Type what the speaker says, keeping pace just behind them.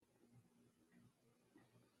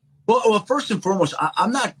Well, first and foremost,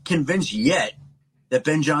 I'm not convinced yet that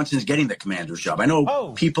Ben Johnson's getting the Commander's job. I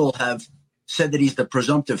know people have said that he's the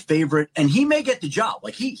presumptive favorite, and he may get the job.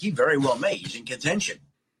 Like he very well may. He's in contention,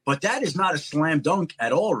 but that is not a slam dunk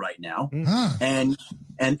at all right now. And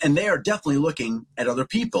they are definitely looking at other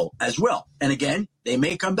people as well. And again, they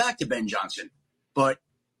may come back to Ben Johnson, but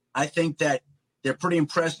I think that they're pretty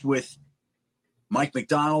impressed with Mike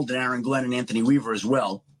McDonald and Aaron Glenn and Anthony Weaver as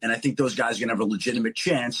well. And I think those guys are going to have a legitimate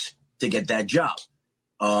chance to get that job.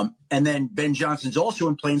 And then Ben Johnson's also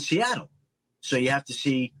in play in Seattle. So you have to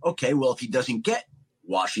see, okay, well, if he doesn't get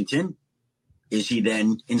Washington, is he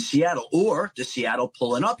then in Seattle? Or does Seattle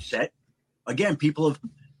pull an upset? Again, people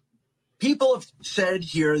have said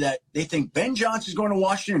here that they think Ben Johnson's going to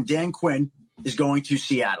Washington and Dan Quinn is going to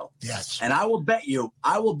Seattle. Yes. And I will bet you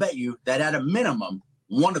that at a minimum,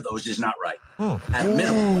 one of those is not right. At a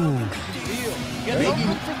minimum. Gets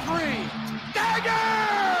open for three. Dagger!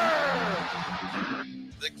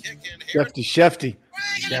 The kick in here. Shefty.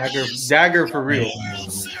 Dagger for real.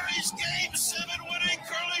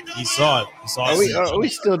 He saw it. Are we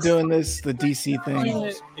still doing this, the DC thing?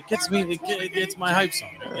 It gets me. It gets my hype song.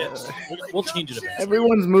 We'll change it a bit.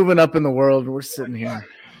 Everyone's moving up in the world. We're sitting here.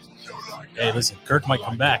 Hey, listen, Kirk might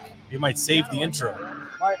come back. He might save the intro.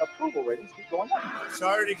 My approval ratings keep going up.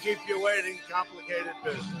 Sorry to keep you waiting. Complicated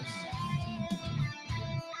business.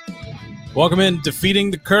 Welcome in,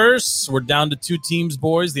 Defeating the Curse. We're down to 2 teams,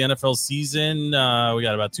 boys. The NFL season, we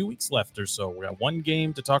got about 2 weeks left or so. We got 1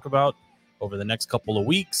 game to talk about over the next couple of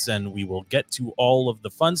weeks, and we will get to all of the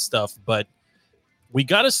fun stuff. But we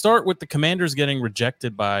got to start with the Commanders getting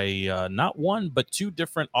rejected by not 1, but 2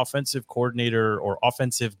 different offensive coordinator or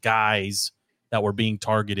offensive guys that were being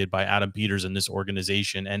targeted by Adam Peters in this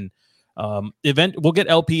organization. And we'll get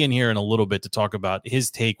LP in here in a little bit to talk about his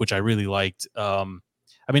take, which I really liked.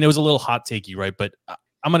 I mean, it was a little hot takey, right? But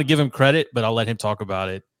I'm going to give him credit, but I'll let him talk about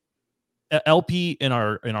it. LP in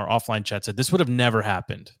our offline chat said this would have never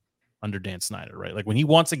happened under Dan Snyder, right? Like when he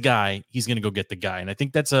wants a guy, he's going to go get the guy. And I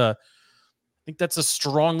think that's a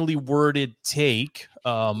strongly worded take.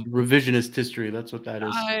 Revisionist history. That's what that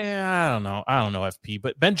is. I don't know, FP.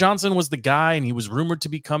 But Ben Johnson was the guy, and he was rumored to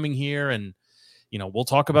be coming here. And we'll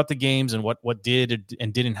talk about the games and what did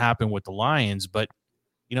and didn't happen with the Lions. But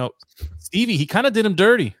Stevie, he kind of did him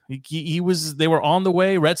dirty. They were on the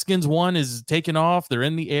way. Redskins 1 is taken off. They're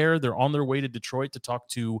in the air. They're on their way to Detroit to talk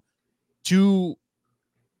to 2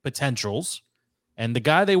 potentials. And the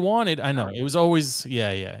guy they wanted, I know it was always,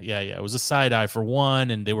 it was a side eye for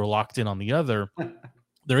one, and they were locked in on the other.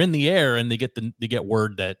 They're in the air, and they get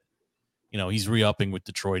word that, he's re-upping with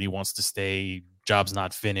Detroit. He wants to stay. Job's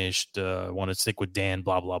not finished. Want to stick with Dan.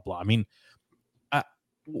 Blah blah blah. I mean,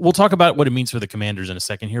 we'll talk about what it means for the Commanders in a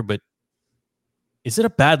second here, but is it a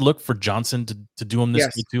bad look for Johnson to do him this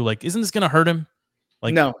way too? Like, isn't this going to hurt him?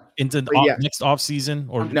 Like, no, into next off season,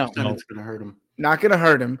 or no, it's going to hurt him. Not going to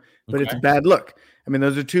hurt him, but It's a bad look. I mean,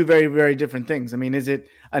 those are 2 very, very different things. I mean, is it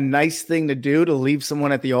a nice thing to do to leave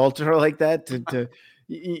someone at the altar like that?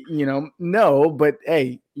 No, but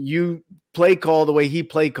hey, you play call the way he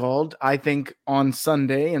play called, I think on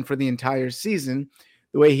Sunday and for the entire season,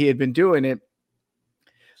 the way he had been doing it.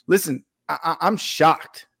 Listen, I'm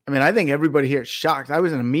shocked. I mean, I think everybody here is shocked. I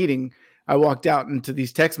was in a meeting. I walked out into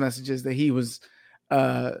these text messages that he was,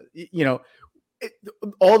 all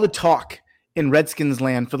the talk in Redskins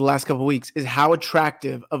land for the last couple of weeks is how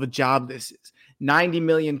attractive of a job this is. 90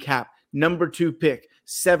 million cap, number 2 pick,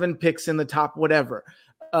 7 picks in the top, whatever.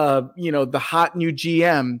 The hot new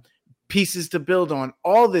GM, pieces to build on,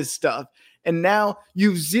 all this stuff. And now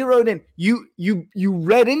you've zeroed in. You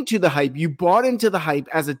read into the hype. You bought into the hype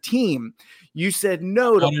as a team. You said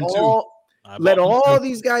no to let all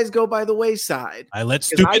these guys go by the wayside. I let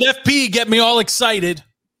stupid FP get me all excited.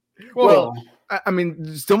 Well, I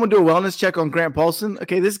mean, someone do a wellness check on Grant Paulson.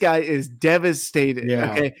 Okay, this guy is devastated.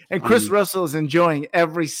 Yeah. Okay, and Chris Russell is enjoying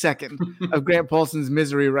every second of Grant Paulson's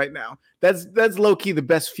misery right now. That's low key the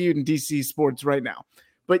best feud in DC sports right now.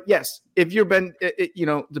 But yes, if you're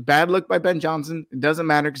the bad look by Ben Johnson, it doesn't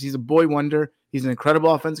matter because he's a boy wonder. He's an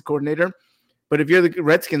incredible offensive coordinator. But if you're the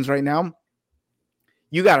Redskins right now,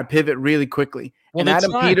 you got to pivot really quickly. Well, and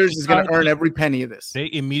Adam Peters is going to earn every penny of this. They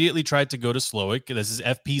immediately tried to go to Slowik. This is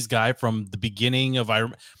FP's guy from the beginning of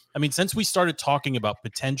since we started talking about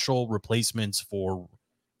potential replacements for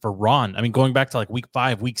Ron. I mean, going back to like week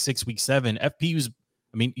 5, week 6, week 7, FP was.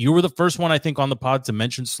 I mean, you were the first one I think on the pod to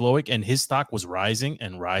mention Slowik, and his stock was rising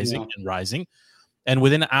and rising and rising. And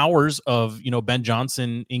within hours of Ben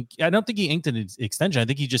Johnson, I don't think he inked an extension. I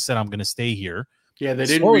think he just said, "I'm going to stay here." Yeah, they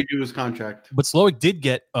didn't redo his contract. But Slowik did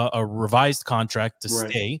get a revised contract to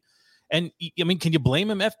stay. And I mean, can you blame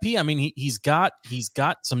him, FP? I mean, he's got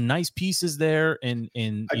some nice pieces there in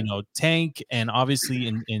Tank, and obviously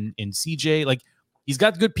in CJ. Like, he's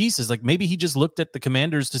got good pieces. Like, maybe he just looked at the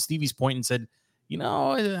Commanders, to Stevie's point, and said, I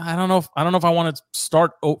don't know if I want to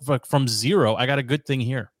start from zero. I got a good thing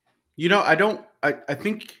here. I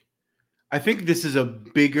think this is a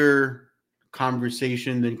bigger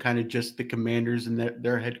conversation than kind of just the Commanders and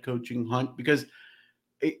their head coaching hunt, because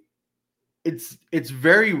it's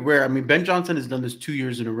very rare. I mean, Ben Johnson has done this 2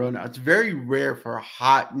 years in a row now. It's very rare for a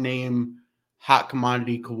hot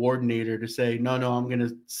commodity coordinator to say, no, I'm going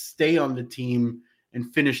to stay on the team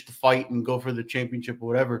and finish the fight and go for the championship or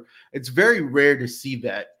whatever. It's very rare to see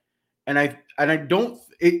that. And I don't,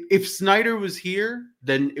 if Snyder was here,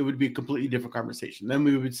 then it would be a completely different conversation. Then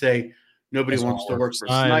we would say nobody wants to work for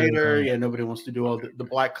Snyder. Yeah, nobody wants to do all the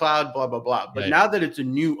black cloud, blah, blah, blah. But now that it's a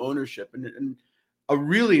new ownership and a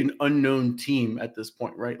really an unknown team at this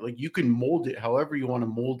point, right? Like, you can mold it however you want to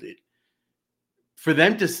mold it. For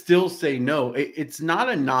them to still say no, it's not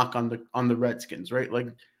a knock on the Redskins, right? Like,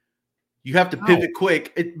 you have to pivot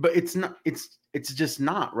quick, but it's not. It's just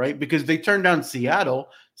not, right? Because they turned down Seattle.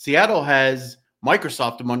 Seattle has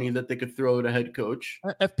Microsoft money that they could throw at a head coach.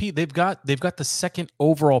 FP, they've got the second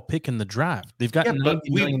overall pick in the draft. They've got $90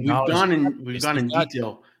 million. We've gone in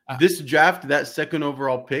detail. This draft, that second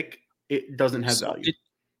overall pick, it doesn't have value.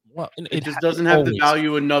 It just doesn't have the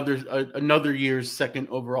value another year's second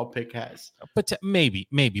overall pick has. But maybe,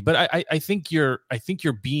 but I think you're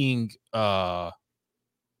being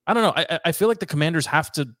I don't know. I feel like the Commanders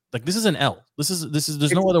have to, like, this is an L.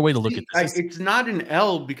 There's no other way to look at this. It's not an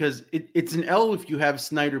L because it's an L if you have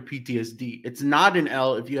Snyder PTSD. It's not an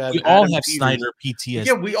L if you have. We all have Snyder PTSD.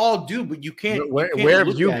 Yeah, we all do, but you can't. Where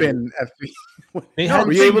have you been? You can't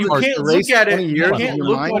look at it. You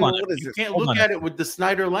can't look at it with the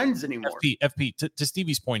Snyder lens anymore. FP. To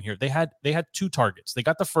Stevie's point here, they had two targets. They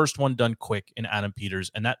got the first one done quick in Adam Peters,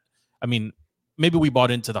 and that, I mean, maybe we bought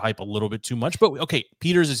into the hype a little bit too much, but okay,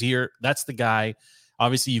 Peters is here. That's the guy.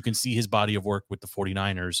 Obviously, you can see his body of work with the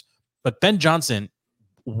 49ers, but Ben Johnson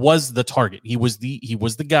was the target. He was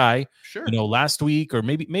the guy. Sure. Last week, or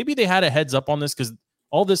maybe they had a heads up on this, because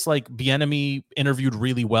all this, like, Bieniemy interviewed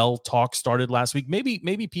really well talk started last week. Maybe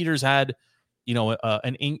Peters had,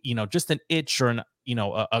 just an itch or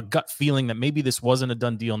a gut feeling that maybe this wasn't a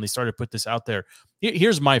done deal, and they started to put this out there.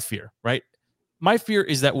 Here's my fear, right? My fear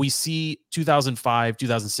is that we see 2005,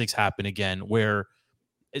 2006 happen again, where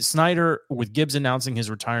Snyder, with Gibbs announcing his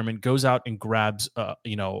retirement, goes out and grabs, I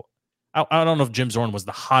don't know if Jim Zorn was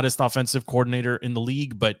the hottest offensive coordinator in the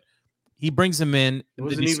league, but he brings him in. It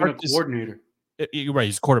wasn't even a coordinator. You're right.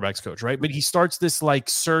 He's quarterback's coach, right? But he starts this, like,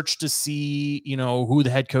 search to see, who the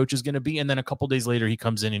head coach is going to be. And then a couple days later, he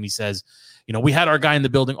comes in and he says, we had our guy in the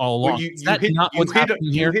building all along. Well,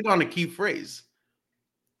 you hit on a key phrase.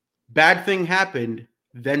 Bad thing happened,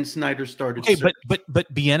 then Snyder started. Okay,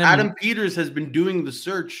 but Bieniemy, Adam Peters has been doing the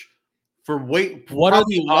search for what are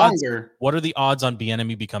the odds? What are the odds on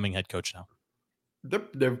Bieniemy becoming head coach now?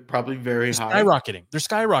 They're probably very high. They're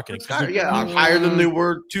skyrocketing. Higher than they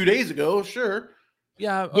were 2 days ago. Sure.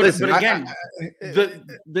 Yeah, but again,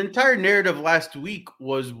 the entire narrative last week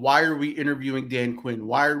was, why are we interviewing Dan Quinn?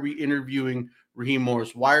 Why are we interviewing Raheem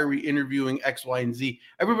Morris? Why are we interviewing X, Y, and Z?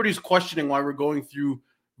 Everybody's questioning why we're going through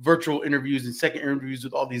virtual interviews and second interviews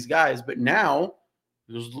with all these guys, but now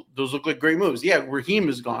those look like great moves. Yeah, Raheem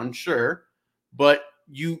is gone, sure, but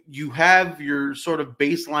you have your sort of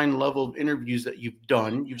baseline level of interviews that you've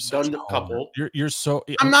done. You've done a couple. You're so.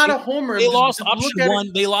 I'm not a homer. They lost option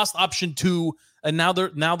 1. They lost option 2, and now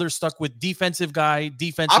they're stuck with defensive guy.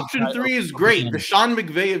 Option 3 is great. The Sean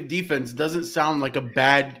McVay of defense doesn't sound like a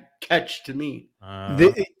bad catch to me.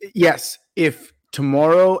 Yes, if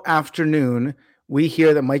tomorrow afternoon we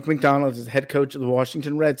hear that Mike McDonald is head coach of the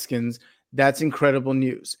Washington Redskins, that's incredible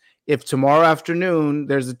news. If tomorrow afternoon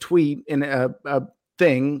there's a tweet in a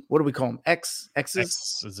thing, what do we call them?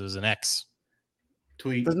 X's? There's an X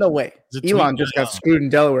tweet. There's no way. Elon just got screwed in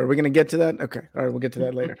Delaware. We're going to get to that? Okay. All right. We'll get to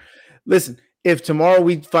that later. Listen, if tomorrow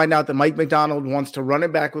we find out that Mike McDonald wants to run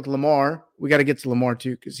it back with Lamar, we got to get to Lamar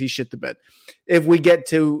too, because he shit the bed. If we get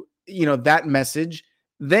to, that message,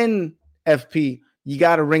 then FP, you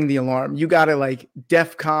got to ring the alarm. You got to, like,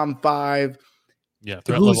 DEFCON 5. Yeah.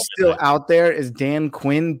 Who's still out there is Dan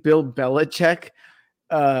Quinn, Bill Belichick.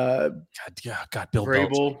 God, Bill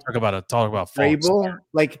Vrabel. Belichick. Talk about Vrabel.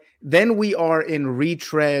 Like, then we are in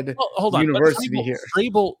retread university here.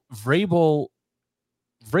 Vrabel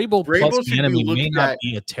plus Bieniemy may not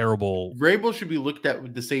be a terrible. Vrabel should be looked at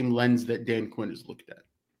with the same lens that Dan Quinn is looked at.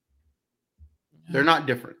 They're not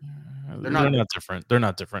different. They're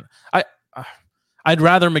not different. I'd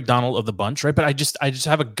rather McDonald of the bunch, right? But I just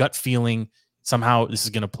have a gut feeling somehow this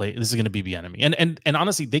is going to be the enemy. And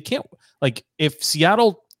honestly, they can't, like, if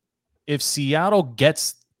Seattle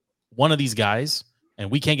gets one of these guys and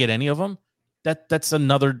we can't get any of them, that's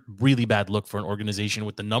another really bad look for an organization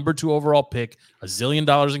with the number 2 overall pick, $1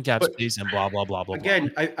 zillion in cap space, and blah, blah, blah, blah.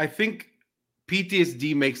 Again, I think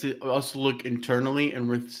PTSD makes us look internally, and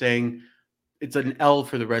we're saying it's an L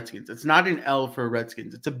for the Redskins. It's not an L for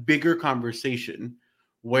Redskins. It's a bigger conversation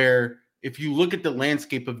where if you look at the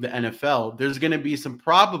landscape of the NFL, there's going to be some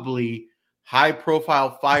probably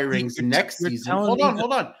high-profile firings next season. Hold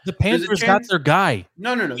on. The Panthers got their guy.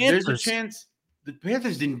 No. There's a chance. The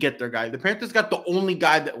Panthers didn't get their guy. The Panthers got the only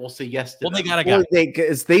guy that will say yes to them. They got a guy.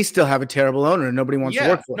 They still have a terrible owner and nobody wants to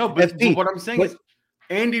work for him. No, but what I'm saying is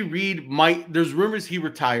Andy Reid there's rumors he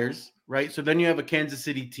retires, right? So then you have a Kansas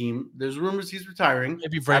City team. There's rumors he's retiring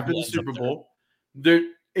after the Super Bowl.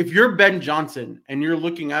 If you're Ben Johnson and you're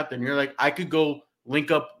looking at them, you're like, I could go link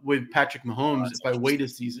up with Patrick Mahomes if I wait a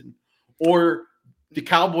season. Or the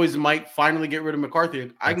Cowboys might finally get rid of McCarthy.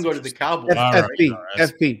 I can go to the Cowboys.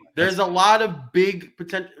 FP. There's a lot of big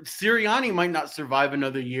potential. Sirianni might not survive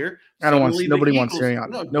another year. Nobody wants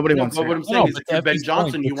Sirianni. Nobody wants Sirianni. What I'm saying is, if you're Ben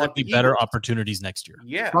Johnson, you want the better opportunities next year.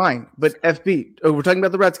 Yeah, fine. But FP, we're talking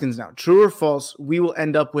about the Redskins now. True or false? We will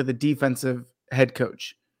end up with a defensive head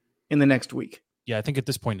coach in the next week. Yeah, I think at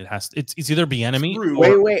this point it's either be enemy.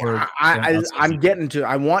 I'm getting to.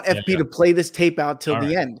 I want FP to play this tape out till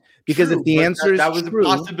the end, because if the answer is that was true,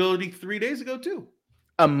 a possibility 3 days ago too.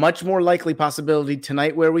 A much more likely possibility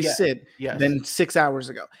tonight where we sit than 6 hours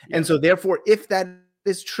ago. And so therefore, if that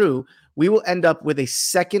is true, we will end up with a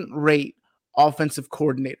second-rate offensive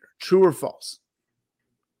coordinator. True or false?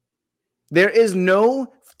 There is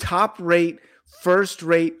no top-rate,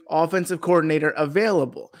 first-rate offensive coordinator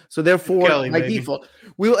available. So therefore, by default,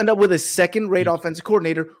 we will end up with a second-rate offensive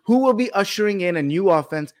coordinator who will be ushering in a new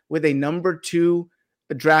offense with a number 2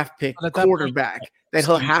 draft pick quarterback that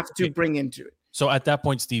he'll have to bring into it. So at that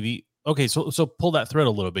point, Stevie, okay, so pull that thread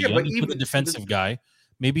a little bit. But even the defensive guy,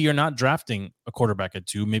 maybe you're not drafting a quarterback at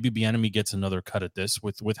 2. Maybe Bieniemy gets another cut at this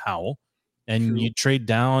with Howell. And you trade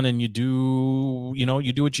down and you do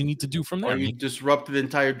what you need to do from there. Or you disrupt the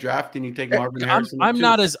entire draft and you take Marvin Harrison. I'm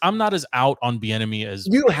not as out on Bieniemy as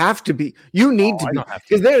you have to be. You need to be,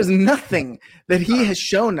 because there is nothing that he has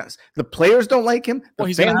shown us. The players don't like him.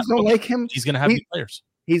 The fans don't like him. He's going to have new players.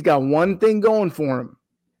 He's got one thing going for him.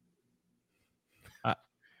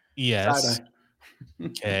 Yes.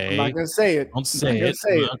 Okay. I'm not going to say it. Don't say it.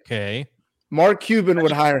 Okay. Mark Cuban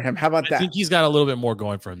would hire him. How about that? I think he's got a little bit more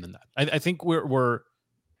going for him than that. I think we're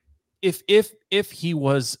if he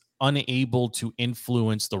was unable to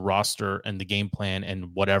influence the roster and the game plan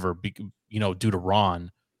and whatever, due to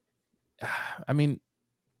Ron, I mean,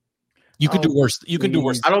 you could do worse. You can do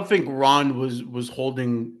worse. I don't think Ron was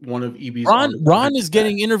holding one of EB's. Ron is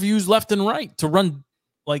getting interviews left and right to run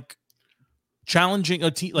like challenging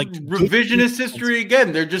a team, like revisionist history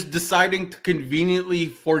again. They're just deciding to conveniently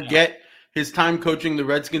forget his time coaching the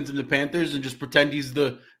Redskins and the Panthers and just pretend he's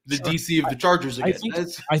the DC of the Chargers again.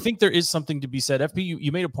 I think there is something to be said. FP,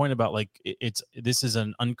 you made a point about like this is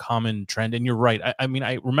an uncommon trend, and you're right. I mean,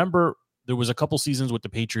 I remember there was a couple seasons with the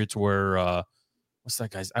Patriots where what's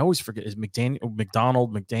that guy's? I always forget. Is Josh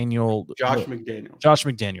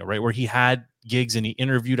McDaniel, right? Where he had gigs and he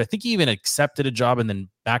interviewed. I think he even accepted a job and then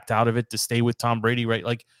backed out of it to stay with Tom Brady, right?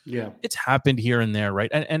 Like, it's happened here and there, right?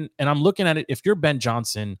 And I'm looking at it. If you're Ben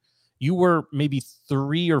Johnson, you were maybe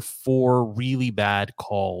 3 or 4 really bad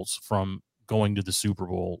calls from going to the Super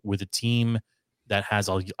Bowl with a team that has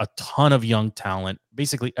a ton of young talent.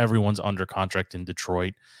 Basically, everyone's under contract in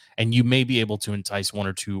Detroit, and you may be able to entice 1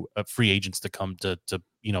 or 2 free agents to come to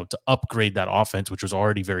upgrade that offense, which was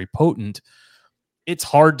already very potent. It's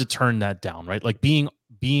hard to turn that down, right? Like being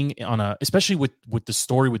on especially with the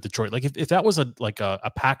story with Detroit. Like if that was a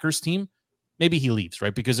Packers team, maybe he leaves,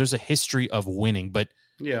 right? Because there's a history of winning, but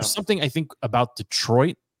there's something I think about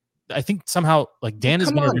Detroit. I think somehow like Dan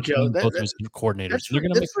is going to retain both his coordinators.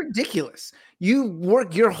 That's ridiculous. You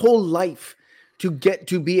work your whole life to get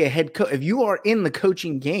to be a head coach. If you are in the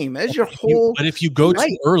coaching game, that's your whole. But if you go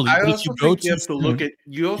too early, you have to look at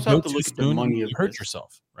the money of this. You hurt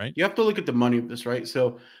yourself, right? You have to look at the money of this, right?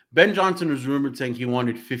 So Ben Johnson was rumored saying he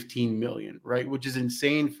wanted $15 million, right? Which is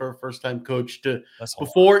insane for a first-time coach to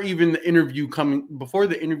before the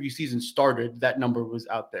interview season started. That number was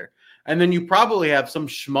out there, and then you probably have some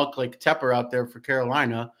schmuck like Tepper out there for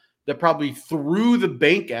Carolina that probably threw the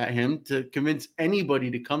bank at him to convince anybody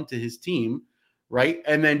to come to his team. Right.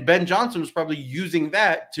 And then Ben Johnson was probably using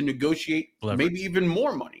that to negotiate maybe even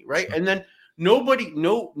more money. Right. Sure. And then Nobody,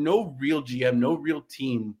 no real GM, no real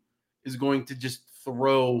team is going to just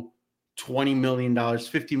throw $20 million,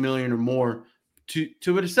 $50 million or more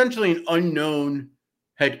to essentially an unknown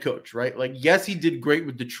head coach, right? Like, yes, he did great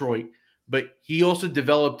with Detroit, but he also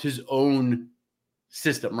developed his own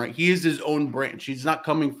system, right? He is his own branch. He's not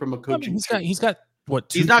coming from a coaching. He's got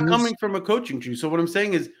what? He's not coming from a coaching tree. So what I'm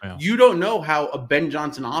saying is, you don't know how a Ben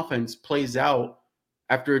Johnson offense plays out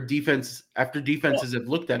after defenses have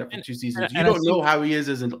looked at it for 2 seasons. You don't know how he is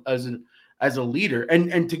as a leader.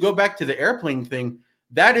 And to go back to the airplane thing,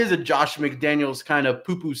 that is a Josh McDaniels kind of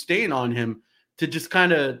poo-poo stain on him, to just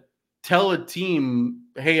kind of tell a team,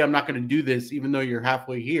 hey, I'm not going to do this, even though you're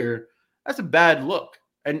halfway here. That's a bad look.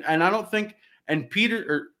 And I don't think, and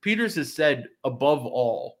Peters has said, above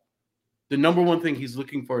all, the number one thing he's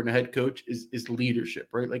looking for in a head coach is leadership,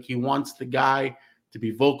 right? Like, he wants the guy to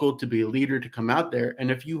be vocal, to be a leader, to come out there. And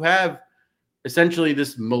if you have essentially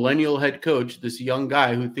this millennial head coach, this young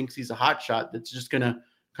guy who thinks he's a hot shot, that's just going to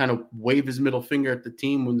kind of wave his middle finger at the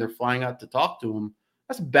team when they're flying out to talk to him,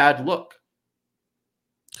 that's a bad look.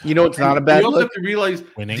 You know, it's not a bad look. You also have to realize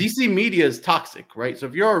DC media is toxic, right? So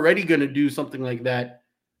if you're already going to do something like that,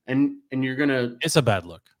 and you're going to, it's a bad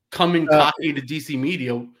look. Come in cocky to DC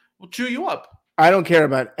media, we'll chew you up. I don't care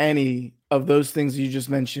about any of those things you just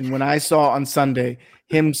mentioned. When I saw on Sunday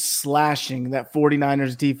him slashing that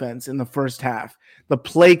 49ers defense in the first half, the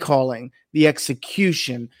play calling, the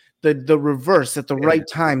execution, the reverse at the right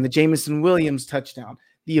time, the Jameson Williams touchdown,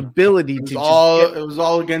 the ability it was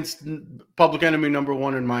all against public enemy number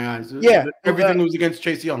one in my eyes. Everything was against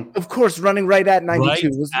Chase Young. Of course, running right at 92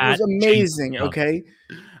 was amazing. Okay,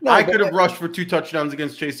 I could have rushed for 2 touchdowns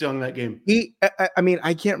against Chase Young that game.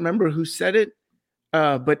 I can't remember who said it,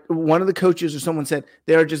 but one of the coaches or someone said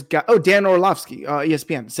there are just guys. Oh, Dan Orlovsky,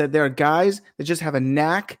 ESPN, said there are guys that just have a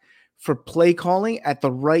knack for play calling at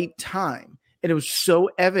the right time, and it was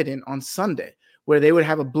so evident on Sunday where they would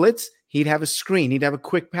have a blitz. He'd have a screen. He'd have a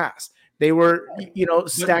quick pass. They were,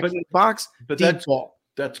 stacking the box. But deep ball.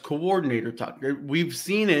 That's coordinator talk. We've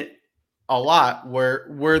seen it a lot where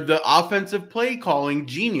the offensive play calling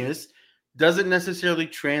genius doesn't necessarily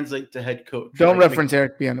translate to head coach. Don't reference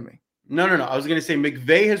Eric Bieniemy. No. I was going to say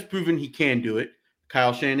McVay has proven he can do it.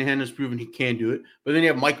 Kyle Shanahan has proven he can do it. But then you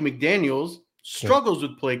have Mike McDaniels struggles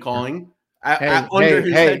with play calling.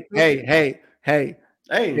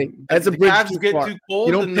 Hey, that's a bridge too far. Too cold.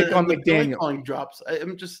 You don't pick on McDaniel. Drops.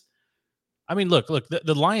 I mean, look.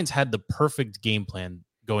 The Lions had the perfect game plan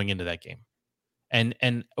going into that game,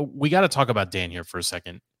 and we got to talk about Dan here for a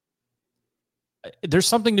second. There's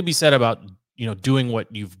something to be said about doing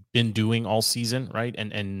what you've been doing all season, right?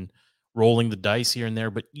 And rolling the dice here and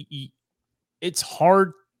there, but it's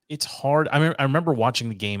hard. It's hard. I remember watching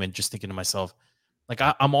the game and just thinking to myself, like,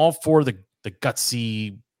 I'm all for the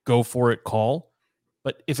gutsy go for it call.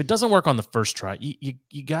 But if it doesn't work on the first try,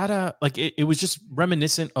 you gotta, like, it was just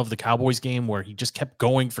reminiscent of the Cowboys game where he just kept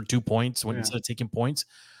going for 2 points instead of taking points.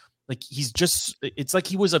 Like, it's like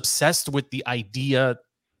he was obsessed with the idea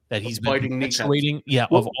that he's been perpetuating. Yeah.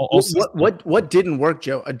 What didn't work,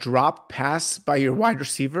 Joe? A drop pass by your wide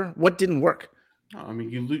receiver? What didn't work? I mean,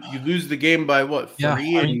 you lose the game by what? 3? Yeah,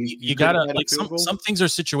 I mean, you gotta, like, some things are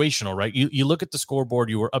situational, right? You look at the scoreboard,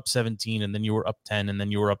 you were up 17, and then you were up 10, and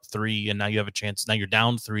then you were up 3, and now you have a chance. Now you're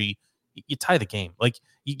down 3. You tie the game. Like,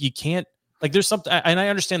 you can't, like, there's something, and I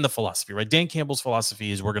understand the philosophy, right? Dan Campbell's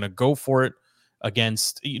philosophy is we're gonna go for it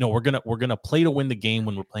against, we're gonna play to win the game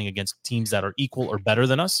when we're playing against teams that are equal or better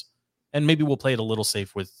than us, and maybe we'll play it a little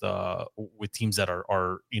safe with teams that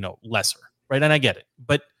are lesser, right? And I get it,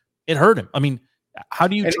 but it hurt him. I mean, how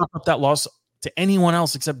do you chalk up that loss to anyone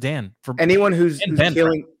else except Dan? For anyone who's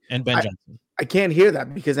killing Ben Johnson, I can't hear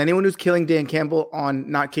that, because anyone who's killing Dan Campbell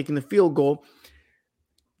on not kicking the field goal,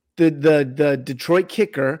 the Detroit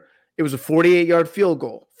kicker, it was a 48-yard field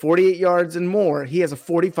goal, 48 yards and more. He has a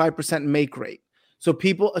 45% make rate. So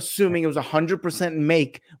people assuming it was 100%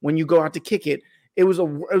 make when you go out to kick it. I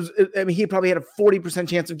mean, he probably had a 40%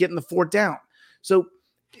 chance of getting the 4th down. So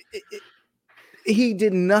he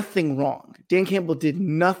did nothing wrong. Dan Campbell did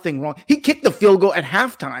nothing wrong. He kicked the field goal at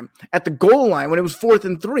halftime at the goal line when it was 4th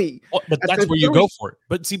and 3. Well, but that's where you go for it.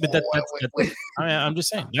 But see, but that's I'm just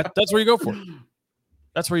saying that's where you go for it.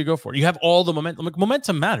 That's where you go for it. You have all the momentum. Like,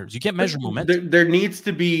 momentum matters. You can't measure momentum. There needs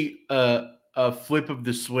to be a flip of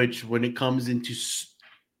the switch when it comes into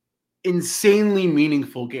insanely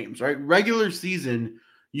meaningful games, right? Regular season,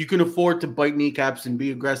 you can afford to bite kneecaps and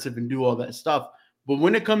be aggressive and do all that stuff. But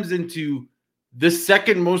when it comes into the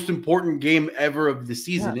second most important game ever of the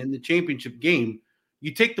season, in the championship game,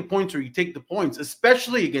 You take the points or you take the points,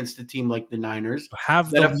 especially against a team like the Niners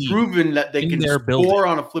have proven that they can score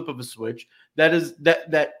on a flip of a switch.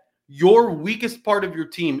 That your weakest part of your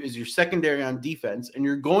team is your secondary on defense, and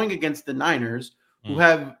you're going against the Niners who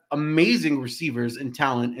have amazing receivers and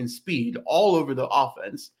talent and speed all over the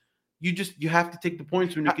offense. You have to take the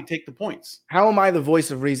points when you can take the points. How am I the voice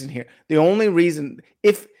of reason here? The only reason,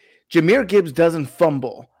 if Jahmyr Gibbs doesn't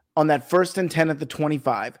fumble on that 1st and 10 at the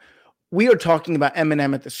 25, we are talking about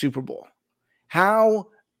Eminem at the Super Bowl. How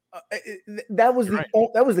that was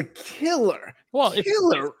the killer. Well,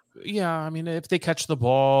 killer. I mean, if they catch the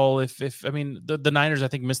ball, if the Niners, I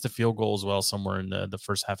think, missed a field goal as well somewhere in the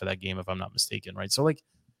first half of that game, if I'm not mistaken, right? So like,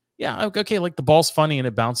 yeah, okay, like the ball's funny and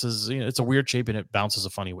it bounces, it's a weird shape and it bounces a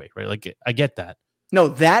funny way, right? Like I get that. No,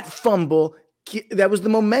 that fumble, that was the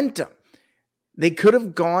momentum. They could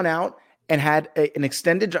have gone out and had an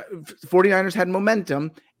extended drive. 49ers had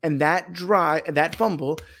momentum, and that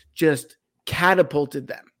fumble just catapulted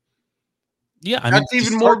them. Yeah, that's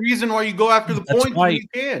even more reason why you go after the points when you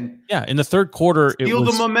can. Yeah, in the third quarter, steal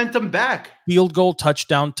the momentum back. Field goal,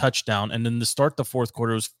 touchdown, and then to start the fourth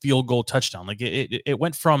quarter, it was field goal, touchdown. Like it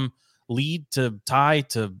went from lead to tie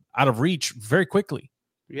to out of reach very quickly.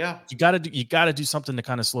 Yeah, you got to do something to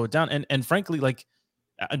kind of slow it down. And frankly, like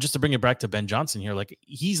just to bring it back to Ben Johnson here, like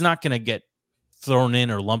he's not going to get thrown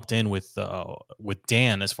in or lumped in with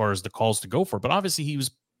Dan as far as the calls to go for. But obviously, he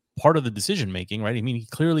was part of the decision making, right? I mean, he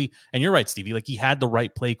clearly, and you're right, Stevie, like he had the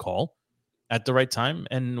right play call at the right time.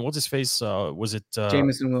 And what's his face? Was it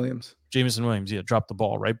Jameson Williams? Jameson Williams, yeah, dropped the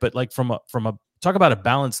ball, right? But like from a talk about a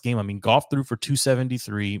balanced game. I mean, Goff threw for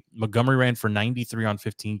 273, Montgomery ran for 93 on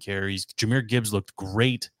 15 carries. Jahmyr Gibbs looked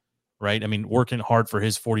great, right? I mean, working hard for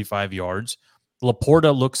his 45 yards.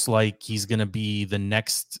 Laporta looks like he's going to be the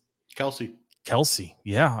next Kelsey.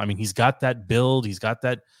 Yeah. I mean, he's got that build. He's got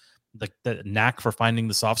that knack for finding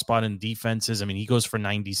the soft spot in defenses. I mean, he goes for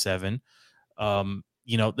 97. St.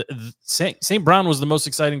 Brown was the most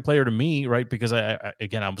exciting player to me, right? Because I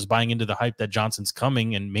was buying into the hype that Johnson's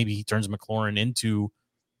coming and maybe he turns McLaurin into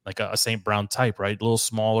like a St. Brown type, right? A little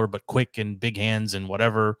smaller, but quick and big hands and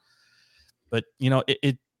whatever. But,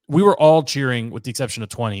 we were all cheering, with the exception of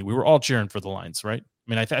 20. We were all cheering for the Lions, right? I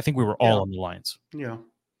mean, I think we were all on the Lions. Yeah.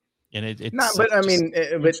 And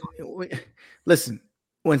listen,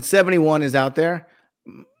 when 71 is out there,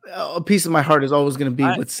 a piece of my heart is always going to be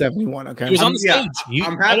with 71. Okay. He was on the stage.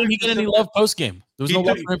 I didn't get any love post game. There was no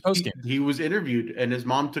love for him post game. He was interviewed and his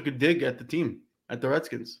mom took a dig at the team, at the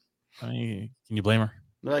Redskins. Can you blame her?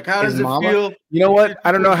 They're like, how does it feel? You know what?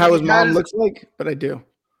 I don't know how his mom looks like, but I do.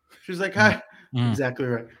 She's like, hi. Exactly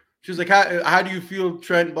right. She's like, how do you feel,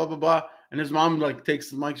 Trent? Blah, blah, blah. And his mom like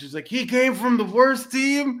takes the mic. She's like, he came from the worst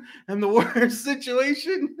team and the worst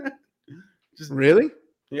situation. Really?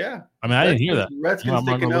 Yeah. I mean, I didn't hear that. Redskins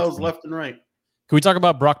taking L's left and right. Can we talk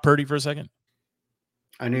about Brock Purdy for a second?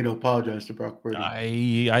 I need to apologize to Brock Purdy.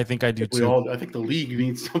 I think I do too. I think the league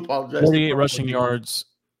needs to apologize. 48 rushing yards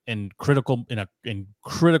in critical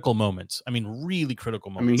moments. I mean, really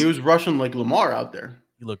critical moments. I mean, he was rushing like Lamar out there.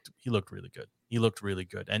 He looked really good.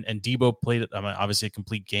 And Debo played, obviously a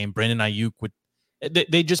complete game. Brandon Ayuk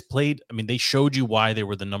they just played. I mean, they showed you why they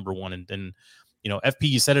were the number one. And FP,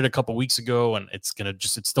 you said it a couple weeks ago, and it's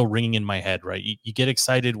still ringing in my head, right? You get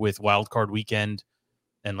excited with Wild Card Weekend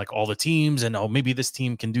and like all the teams, and maybe this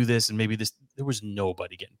team can do this, and maybe this. There was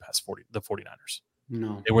nobody getting past the 49ers.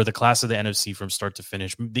 No, they were the class of the NFC from start to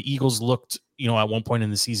finish. The Eagles looked, at one point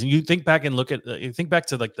in the season. You think back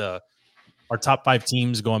to like our top 5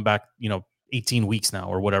 teams going back, 18 weeks now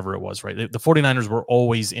or whatever it was, right? The 49ers were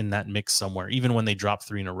always in that mix somewhere. Even when they dropped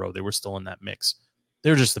 3 in a row, they were still in that mix.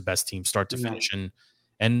 They're just the best team start to finish,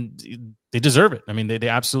 and they deserve it. I mean, they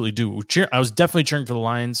absolutely do. I was definitely cheering for the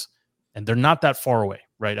Lions, and they're not that far away,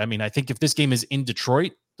 right? I mean, I think if this game is in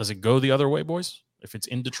Detroit, does it go the other way, boys? If it's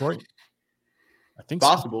in Detroit, I think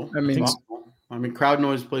possible. So. I mean, crowd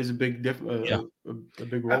noise plays a big a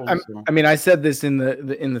big role. I mean, I said this in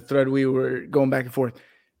the thread we were going back and forth.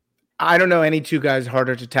 I don't know any two guys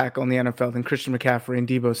harder to tackle in the NFL than Christian McCaffrey and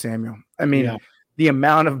Deebo Samuel. I mean, the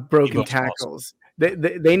amount of broken tackles. Awesome.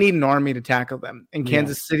 They need an army to tackle them, and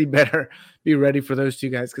Kansas City better be ready for those two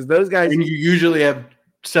guys, because those guys. And you usually have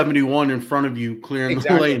 71 in front of you clearing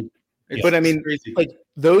the lane. But I mean, crazy. Like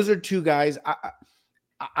those are two guys.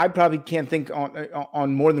 I probably can't think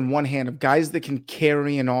on more than one hand of guys that can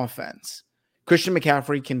carry an offense. Christian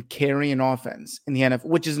McCaffrey can carry an offense in the NFL,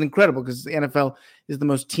 which is incredible because the NFL is the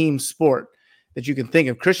most team sport that you can think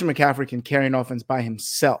of. Christian McCaffrey can carry an offense by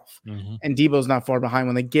himself, and Debo's not far behind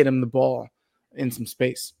when they get him the ball in some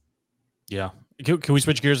space. Yeah. Can we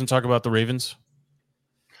switch gears and talk about the Ravens?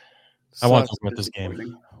 I want to talk about this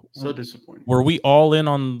game. So disappointing. Were we all in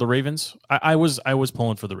on the Ravens? I was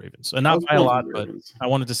pulling for the Ravens, and not by a lot, but I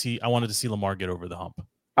wanted to see Lamar get over the hump.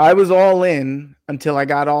 I was all in until I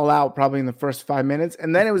got all out, probably in the first 5 minutes,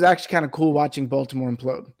 and then it was actually kind of cool watching Baltimore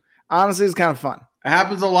implode. Honestly, it's kind of fun. It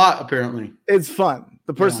happens a lot, apparently. It's fun.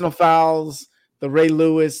 The personal fouls, the Ray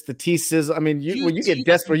Lewis, the T Sizzle. I mean, when you get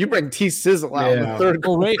desperate, you bring T Sizzle out in the third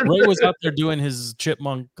quarter. Ray was out there doing his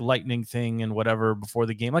chipmunk lightning thing and whatever before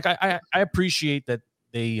the game. Like I appreciate that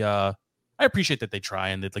they try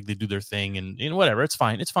and they do their thing and whatever. It's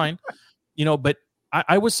fine. But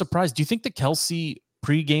I was surprised. Do you think the Kelsey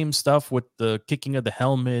pregame stuff with the kicking of the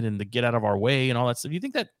helmet and the get out of our way and all that stuff, do you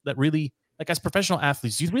think that really, like, as professional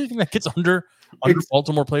athletes, do you really think that gets under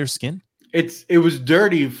Baltimore players' skin? It was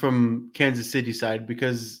dirty from Kansas City side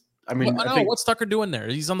because I mean, what's Tucker doing there?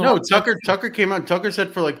 He's on the Tucker came out. Tucker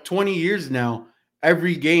said for like 20 years now,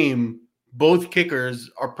 every game, both kickers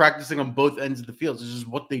are practicing on both ends of the field. It's just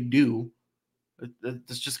what they do.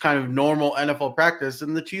 It's just kind of normal NFL practice,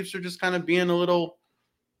 and the Chiefs are just kind of being a little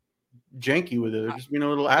janky with it. They're just being a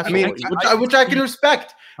little asshole, which I can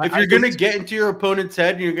respect. If you're going to get into your opponent's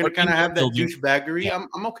head and you're going to kind of have that douchebaggery,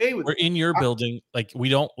 I'm okay with it. We're in your building. Like, we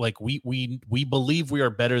don't like we believe we are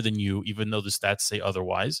better than you, even though the stats say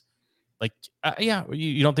otherwise. Like,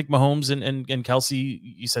 you don't think Mahomes and Kelsey?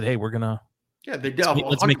 You said, hey, we're gonna they did.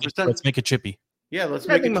 Let's make it chippy. Yeah, let's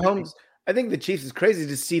make it Mahomes. I think the Chiefs is crazy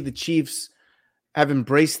to see the Chiefs have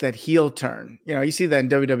embraced that heel turn. You see that in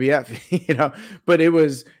WWF, but it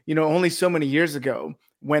was, only so many years ago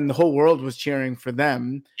when the whole world was cheering for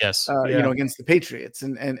them, yes, against the Patriots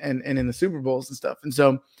and in the Super Bowls and stuff. And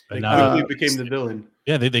so they quickly became the villain.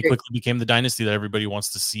 Yeah, they quickly became the dynasty that everybody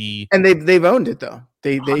wants to see. And they've owned it though.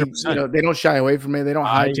 They they don't shy away from it. They don't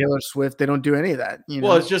hide Taylor Swift. They don't do any of that.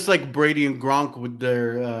 Well, it's just like Brady and Gronk with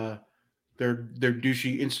their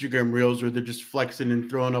douchey Instagram reels where they're just flexing and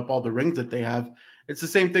throwing up all the rings that they have. It's the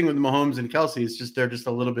same thing with Mahomes and Kelsey. It's just they're just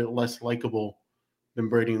a little bit less likable than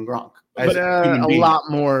Brady and Gronk, but a lot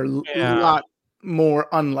more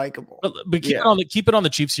unlikable. But keep it on the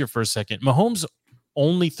Chiefs here for a second. Mahomes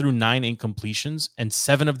only threw 9 incompletions, and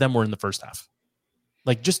 7 of them were in the first half.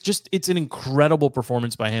 Like, just it's an incredible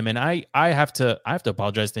performance by him, and I have to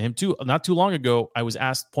apologize to him too. Not too long ago, I was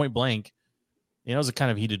asked point blank. It was a kind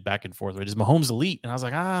of heated back and forth. Right? Is Mahomes elite? And I was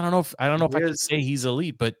like, I don't know if I can say he's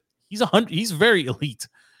elite, but he's very elite,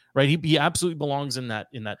 right? He absolutely belongs in that.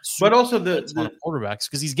 But also the quarterbacks,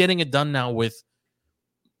 because he's getting it done now with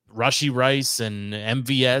Rashee Rice and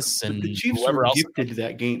MVS and the Chiefs were gifted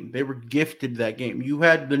that game. They were gifted that game. You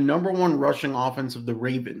had the number 1 rushing offense of the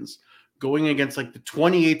Ravens going against like the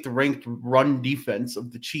 28th ranked run defense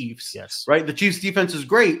of the Chiefs. Yes, right. The Chiefs defense is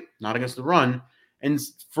great, not against the run. And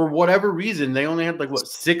for whatever reason, they only had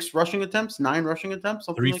 6 rushing attempts, 9 rushing attempts,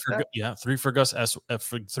 something like that. Yeah, 3 for Gus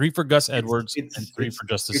Edwards, and 3 for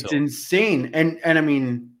Justice Hill. It's insane. And I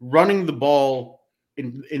mean, running the ball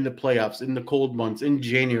in the playoffs, in the cold months, in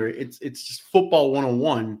January, it's just football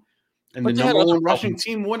 101. And the number 1 rushing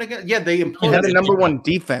team won again. Yeah, they imploded. Had the number 1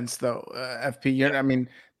 defense though. FP. I mean,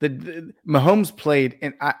 the Mahomes played,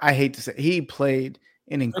 and I hate to say, he played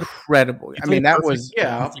an incredible. I mean, that was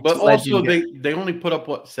but also they only put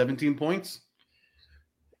up 17 points.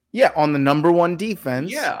 Yeah, on the number 1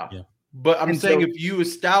 defense. Yeah. But I'm saying if you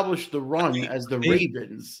establish the run as the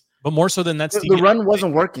Ravens, but more so than that, the run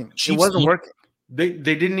wasn't working. It wasn't working. They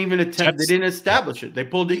didn't even attempt. They didn't establish it. They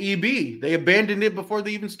pulled the EB. They abandoned it before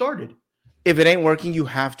they even started. If it ain't working, you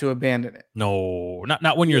have to abandon it. No,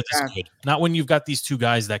 not when you're this good. Not when you've got these 2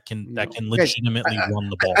 guys that can legitimately run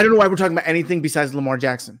the ball. I don't know why we're talking about anything besides Lamar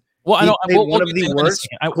Jackson. Well, I know one of the worst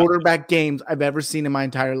quarterback games I've ever seen in my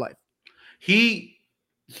entire life.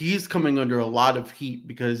 He's coming under a lot of heat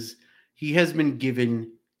because he has been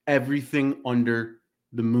given everything under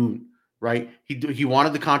the moon. Right? He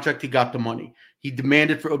wanted the contract. He got the money. He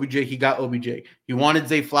demanded for OBJ. He got OBJ. He wanted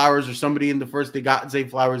Zay Flowers or somebody in the first. They got Zay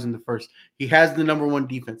Flowers in the first. He has the number 1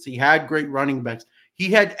 defense. He had great running backs. He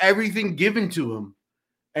had everything given to him.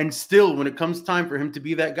 And still, when it comes time for him to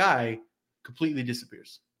be that guy, completely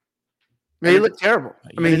disappears. Man, he looked terrible.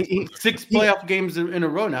 I mean, 6 playoff games in a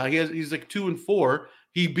row now. He's like 2-4.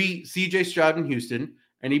 He beat CJ Stroud in Houston,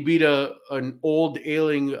 and he beat an old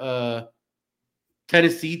ailing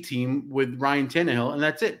Tennessee team with Ryan Tannehill, and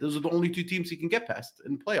that's it. Those are the only 2 teams he can get past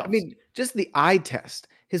in the playoffs. I mean, just the eye test.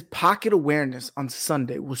 His pocket awareness on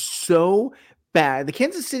Sunday was so bad. The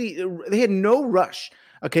Kansas City, they had no rush.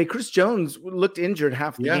 Okay, Chris Jones looked injured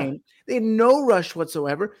half the game. They had no rush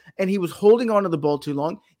whatsoever, and he was holding on to the ball too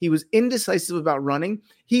long. He was indecisive about running.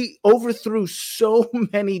 He overthrew so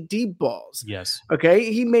many deep balls. Yes.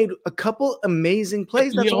 Okay. He made a couple amazing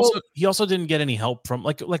plays. He also didn't get any help from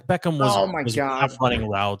like Beckham was. Oh my God. Running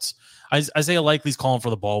routes. Isaiah Likely's calling for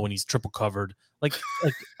the ball when he's triple covered. Like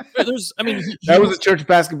there's. I mean, that was a church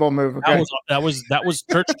basketball move. Okay? That was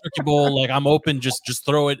church turkey bowl. Like I'm open, just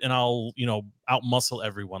throw it, and I'll out muscle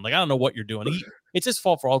everyone. Like I don't know what you're doing. It's his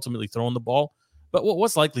fault for ultimately throwing the ball. But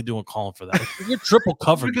what's Likely doing calling for that? Like, you're triple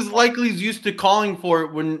covered because Likely's used to calling for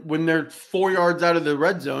it when they're 4 yards out of the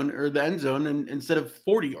red zone or the end zone, and instead of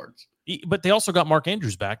 40 yards. But they also got Mark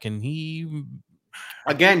Andrews back, and he's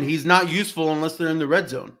not useful unless they're in the red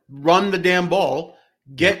zone. Run the damn ball,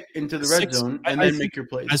 get into the red zone, and then make your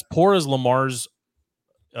plays. As poor as Lamar's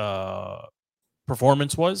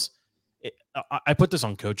performance was, I put this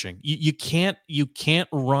on coaching. You can't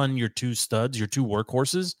run your two studs, your two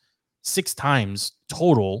workhorses, 6 times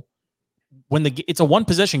total when it's a one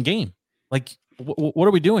possession game. Like what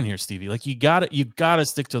are we doing here, Stevie? Like you gotta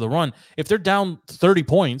stick to the run. If they're down 30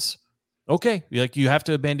 points, okay, like you have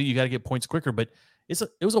to abandon. You got to get points quicker. But it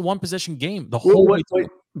was a one possession game the whole way. What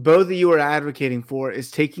both of you are advocating for is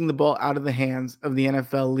taking the ball out of the hands of the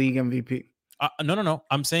NFL league MVP. No.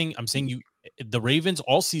 I'm saying the Ravens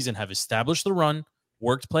all season have established the run,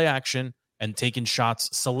 worked play action, and taken shots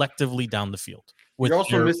selectively down the field. You're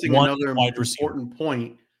also missing another important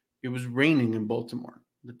point. It was raining in Baltimore.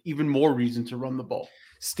 Even more reason to run the ball.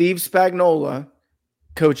 Steve Spagnuolo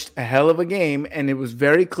coached a hell of a game, and it was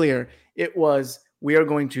very clear. It was, we are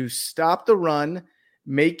going to stop the run,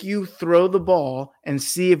 make you throw the ball, and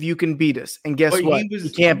see if you can beat us. And guess what? You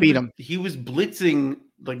can't beat them. He was blitzing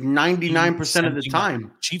like 99% of the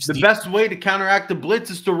time. Chiefs the best way to counteract the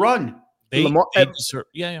blitz is to run.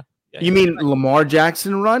 Yeah. You mean Lamar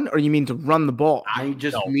Jackson run, or you mean to run the ball? I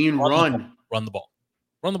just mean run. Run the ball.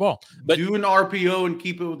 Run the ball. But do an RPO and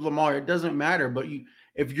keep it with Lamar. It doesn't matter. But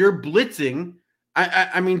if you're blitzing,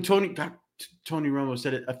 I mean, Tony Romo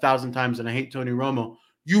said it 1,000 times, and I hate Tony Romo.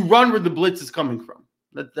 You run where the blitz is coming from.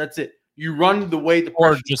 That's it. You run the way the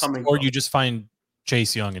pressure is coming from. Or you just find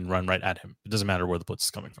Chase Young and run right at him. It doesn't matter where the blitz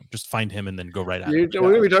is coming from. Just find him and then go right at him. We're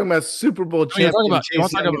going to be talking about Super Bowl champion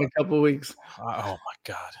Chase Young in a couple of weeks. Oh,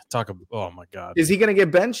 my God. Is he going to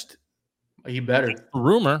get benched? He better. The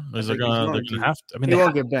rumor is they're going to have to. I mean, he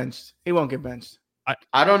won't get benched. He won't get benched.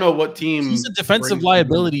 I don't know what team. He's a defensive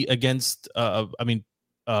liability against.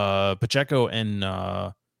 Pacheco and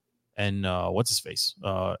what's his face,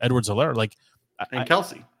 Edwards-Helaire. Like and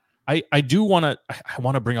Kelsey. I do want to. I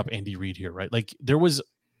want to bring up Andy Reid here, right? Like there was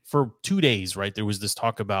for 2 days, right? There was this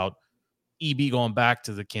talk about EB going back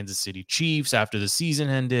to the Kansas City Chiefs after the season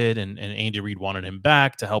ended, and Andy Reid wanted him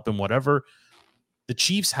back to help him, whatever. The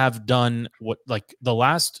Chiefs have done what, like the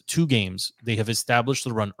last 2 games, they have established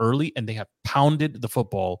the run early and they have pounded the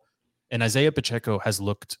football. And Isaiah Pacheco has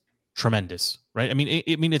looked tremendous, right? I mean,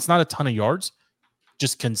 it's not a ton of yards,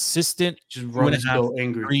 just consistent. Just run so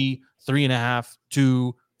angry. 3.5,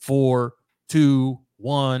 2, 4, 2,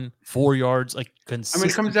 1, 4 yards, like consistent. I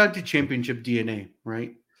mean, it comes down to championship DNA,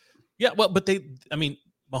 right? Yeah, well, but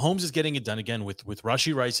Mahomes is getting it done again with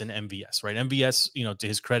Rashee Rice and MVS, right? MVS, to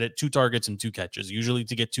his credit, 2 targets and 2 catches. Usually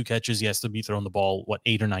to get 2 catches, he has to be throwing the ball,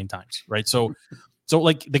 8 or 9 times, right? So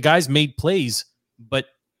like the guys made plays, but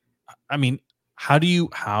I mean, how do you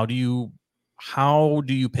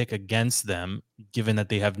pick against them, given that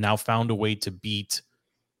they have now found a way to beat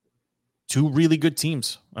 2 really good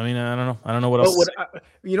teams? I mean, I don't know what else.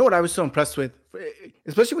 You know what I was so impressed with,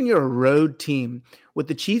 especially when you're a road team, what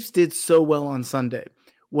the Chiefs did so well on Sunday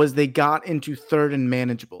was they got into 3rd and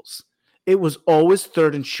manageables. It was always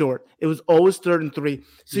 3rd and short. It was always 3rd and 3.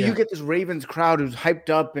 So you get this Ravens crowd who's hyped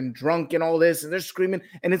up and drunk and all this, and they're screaming,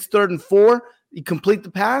 and it's 3rd and 4. You complete the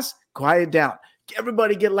pass, quiet down.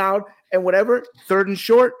 Everybody get loud and whatever. 3rd and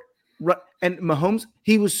short. And Mahomes,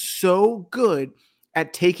 he was so good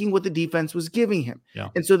at taking what the defense was giving him. Yeah.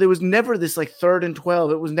 And so there was never this like 3rd and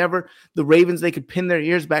 12. It was never the Ravens, they could pin their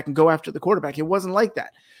ears back and go after the quarterback. It wasn't like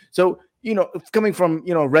that. So, coming from,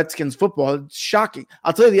 Redskins football, it's shocking.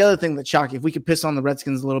 I'll tell you the other thing that's shocking. If we could piss on the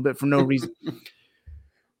Redskins a little bit for no reason,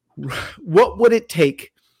 what would it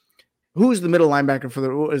take? Who's the middle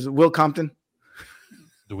linebacker is it Will Compton?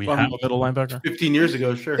 Do we have a middle linebacker? 15 years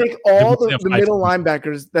ago, sure. Take all the middle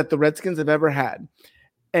linebackers that the Redskins have ever had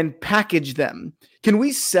and package them. Can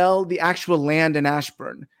we sell the actual land in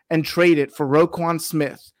Ashburn and trade it for Roquan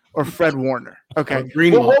Smith or Fred Warner? Okay.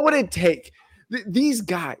 What would it take? These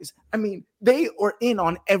guys, I mean, they are in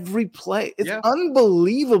on every play. It's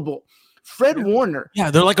unbelievable. Fred Warner. Yeah,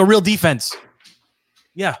 they're like a real defense.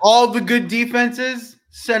 Yeah. All the good defenses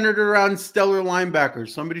centered around stellar linebackers.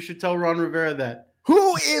 Somebody should tell Ron Rivera that.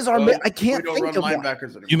 Who is our? I can't we don't think run of one.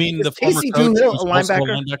 linebackers anymore. You mean Is the former Casey coach Doolittle who's a also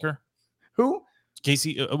linebacker? Who?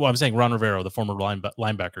 Casey, well, I'm saying Ron Rivera, the former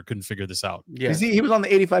linebacker, couldn't figure this out. Yeah, He was on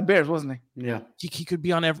the 85 Bears, wasn't he? yeah. He could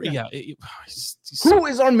be on every. Yeah. Who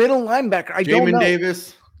is our middle linebacker? I don't know.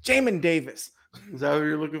 Jamin Davis. Is that what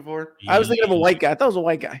you're looking for? I was thinking of a white guy. I thought it was a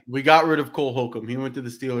white guy. We got rid of Cole Holcomb. He went to the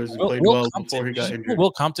Steelers and played well before he got injured.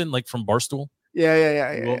 Will Compton, like from Barstool.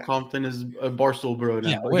 Yeah. Will Compton is a Barstool bro now.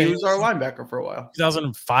 Yeah, but he was our linebacker for a while.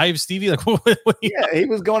 2005, Stevie. Like, yeah, he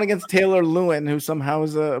was going against Taylor Lewin, who somehow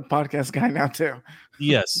is a podcast guy now too.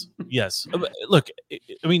 Yes. Look,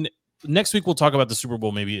 I mean, next week we'll talk about the Super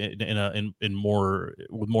Bowl maybe in more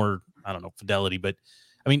with more, I don't know, fidelity. But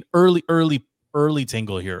I mean, early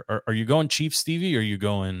tingle here. Are you going Chiefs, Stevie, or are you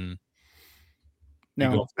going?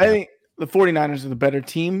 No, I think the 49ers are the better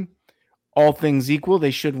team. All things equal,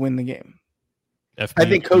 they should win the game. I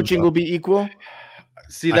think coaching will be equal.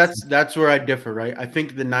 See, that's where I differ, right? I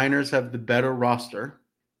think the Niners have the better roster.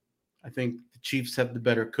 I think the Chiefs have the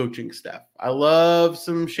better coaching staff. I love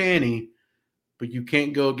some Shanny, but you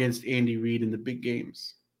can't go against Andy Reid in the big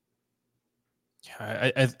games.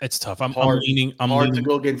 Yeah, it's tough. I'm hard leaning to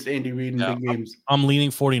go against Andy Reid in big games. I'm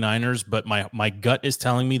leaning 49ers, but my gut is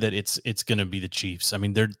telling me that it's going to be the Chiefs. I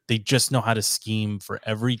mean, they just know how to scheme for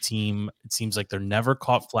every team. It seems like they're never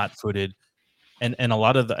caught flat-footed, and a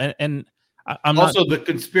lot of I'm also not, the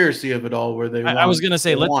conspiracy of it all, where they. I was going to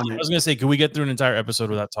say, can we get through an entire episode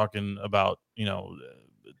without talking about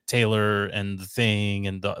Taylor and the thing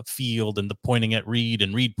and the field and the pointing at Reed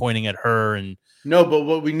and Reed pointing at her and. No, but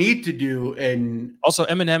what we need to do, and also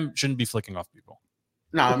Eminem shouldn't be flicking off people.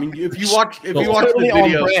 No, I mean if you watch the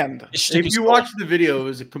video, it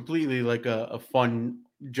was completely like a fun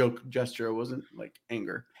joke gesture. It wasn't like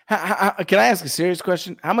anger. Can I ask a serious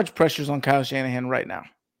question? How much pressure is on Kyle Shanahan right now?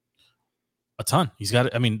 A ton. He's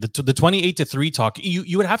got. I mean, the 28-3 talk.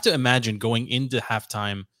 You would have to imagine going into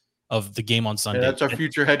halftime of the game on Sunday. Yeah, that's our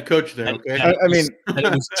future head coach there. Okay, it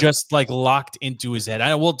was just like locked into his head.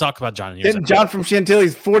 We'll talk about John. John from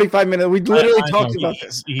Chantilly's 45 minutes. We literally talked about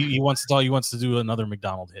this. He wants to talk. He wants to do another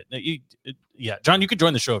McDonald hit. Yeah, John, you could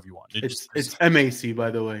join the show if you want. It's MAC, by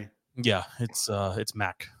the way. Yeah, it's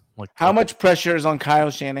Mac. Like, how much pressure is on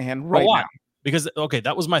Kyle Shanahan right now? Because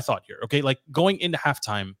that was my thought here. Okay, like going into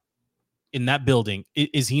halftime in that building,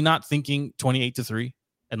 is he not thinking 28-3?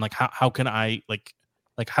 And like, how can I like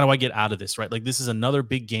how do I get out of this? Right, like this is another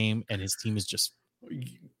big game, and his team is just.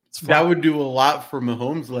 That would do a lot for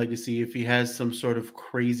Mahomes' legacy if he has some sort of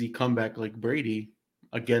crazy comeback like Brady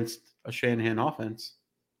against a Shanahan offense.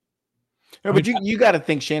 No, but you got to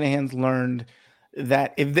think Shanahan's learned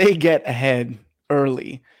that if they get ahead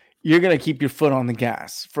early, you're going to keep your foot on the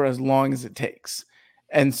gas for as long as it takes.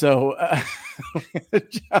 And so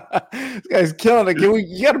this guy's killing it.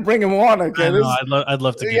 You got to bring him on. Okay, I'd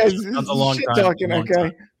love to get him. That's a long time. Talking, okay.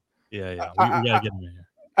 Time. Yeah. We got to get him in here.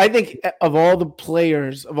 I think of all the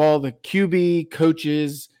players, of all the QB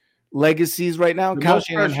coaches, legacies right now, Kyle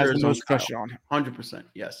Shanahan has the most pressure on him. 100%.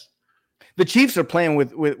 Yes. The Chiefs are playing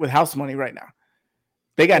with house money right now.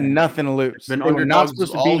 They got nothing to lose. Been underdogs not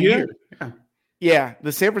supposed to be here. Yeah.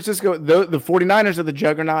 The San Francisco, the 49ers are the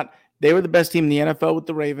juggernaut. They were the best team in the NFL with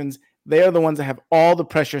the Ravens. They are the ones that have all the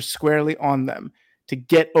pressure squarely on them to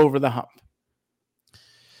get over the hump.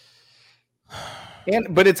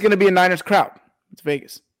 But it's going to be a Niners crowd. It's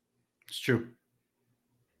Vegas. It's true.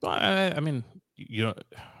 I mean, yeah.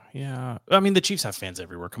 I mean, the Chiefs have fans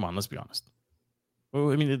everywhere. Come on, let's be honest.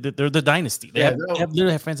 Well, I mean, they're the dynasty. They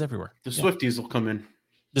literally have fans everywhere. The Swifties will come in.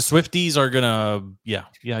 The Swifties are gonna, yeah.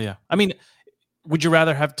 I mean, would you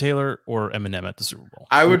rather have Taylor or Eminem at the Super Bowl?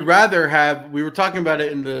 I would rather have. We were talking about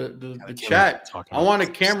it in the chat. I want a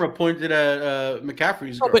camera pointed at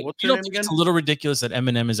McCaffrey's girl. What's her name again? It's a little ridiculous that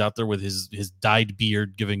Eminem is out there with his dyed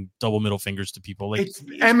beard, giving double middle fingers to people. Like, it's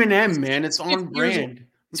Eminem, man. It's on brand.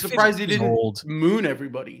 I'm surprised he didn't moon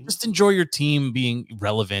everybody. Just enjoy your team being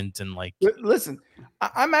relevant and like. Listen,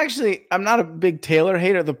 I'm not a big Taylor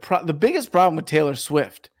hater. The biggest problem with Taylor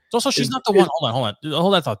Swift. Also, she's not the one.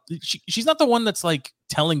 Hold that thought. She's not the one that's like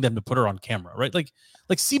telling them to put her on camera, right? Like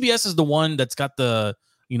CBS is the one that's got the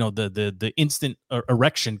the instant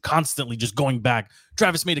erection constantly just going back.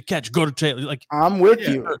 Travis made a catch. Go to Taylor. Like I'm with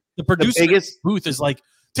you. The producer booth is like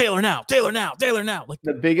Taylor now. Like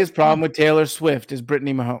the biggest problem with Taylor Swift is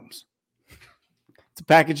Brittany Mahomes. It's a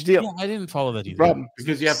package deal. Yeah, I didn't follow that either. Problem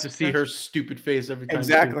because you have to see her stupid face every time.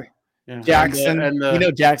 Exactly. Yeah. Jackson,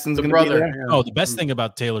 Jackson's the brother. Be there. Oh, the best thing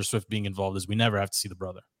about Taylor Swift being involved is we never have to see the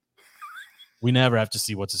brother. We never have to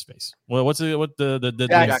see what's his face. Well, what the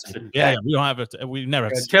Jackson. Yeah, we don't have it. We never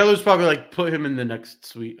have to see. Taylor's probably like, put him in the next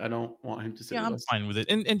suite. I don't want him to sit. Yeah, I'm us. fine with it.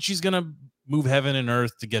 And she's gonna move heaven and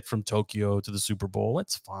earth to get from Tokyo to the Super Bowl.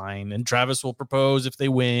 It's fine. And Travis will propose if they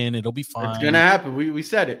win. It'll be fine. It's gonna happen. We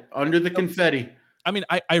said it under the confetti. I mean,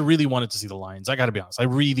 I really wanted to see the Lions. I got to be honest. I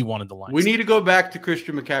really wanted the Lions. We need to go back to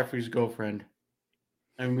Christian McCaffrey's girlfriend,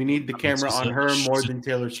 and we need the camera on her more than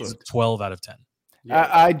Taylor Swift. 12 out of 10. Yeah.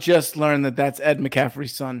 I just learned that that's Ed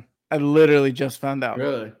McCaffrey's son. I literally just found out.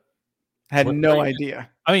 Really? Had no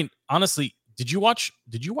idea. I mean, honestly, did you watch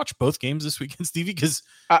both games this weekend, Stevie? Because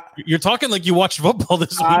you're talking like you watched football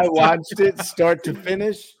this week. I watched it start to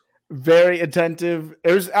finish. Very attentive.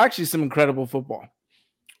 It was actually some incredible football.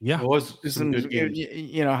 Yeah, it was some good games.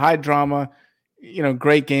 High drama.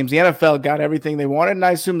 Great games. The NFL got everything they wanted, and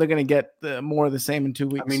I assume they're going to get more of the same in 2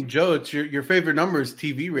 weeks. I mean, Joe, it's your favorite number is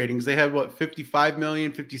TV ratings. They had 55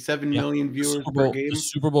 million, 57 million viewers per game. The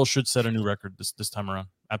Super Bowl should set a new record this time around.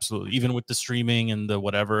 Absolutely, even with the streaming and the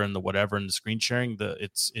whatever and the screen sharing,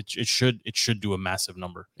 it should do a massive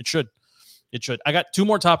number. It should. I got 2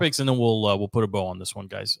 more topics, and then we'll put a bow on this one,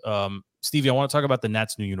 guys. Stevie, I want to talk about the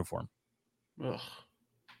Nats' new uniform. Ugh.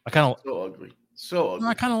 So ugly.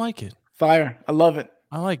 I kind of like it. Fire. I love it.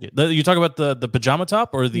 I like it. You talk about the pajama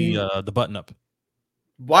top or the button up?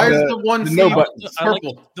 Why is the one no button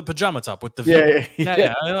purple? Like the pajama top with the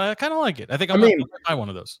yeah. I kind of like it. I think I'm going to buy one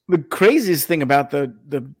of those. The craziest thing about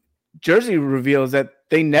the jersey reveal is that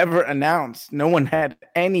they never announced. No one had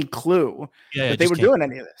any clue that they were doing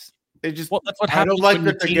any of this. They just that's what I happens. don't like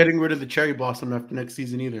that they're getting rid of the cherry blossom after next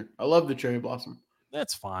season either. I love the cherry blossom.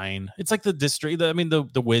 That's fine. It's like the district.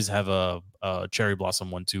 The Wiz have a cherry blossom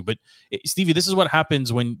one too. But Stevie, this is what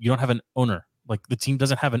happens when you don't have an owner. Like the team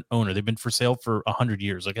doesn't have an owner. They've been for sale for 100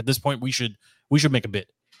 years. Like at this point, we should make a bid.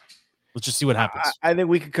 Let's just see what happens. I think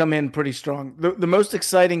we could come in pretty strong. The most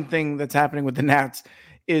exciting thing that's happening with the Nats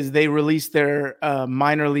is they released their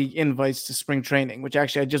minor league invites to spring training, which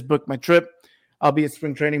actually I just booked my trip. I'll be at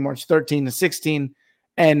spring training March 13 to 16.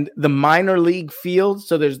 And the minor league field,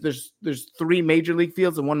 so there's 3 major league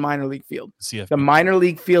fields and 1 minor league field. CFP. The minor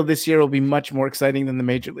league field this year will be much more exciting than the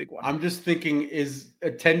major league one. I'm just thinking, is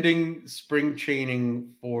attending spring training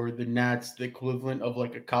for the Nats the equivalent of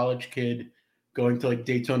like a college kid going to like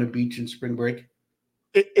Daytona Beach in spring break?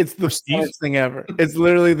 It's the funnest thing ever. It's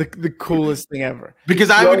literally the coolest thing ever. Because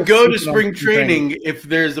I would go to spring training if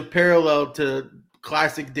there's a parallel to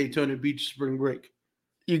classic Daytona Beach spring break.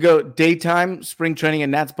 You go daytime spring training at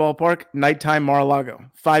Nats Ballpark, nighttime Mar-a-Lago,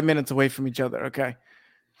 5 minutes away from each other. Okay,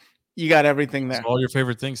 you got everything there. It's all your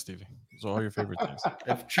favorite things, Stevie. It's all your favorite things.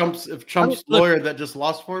 If Trump's lawyer that just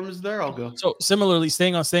lost for him is there, I'll go. So similarly,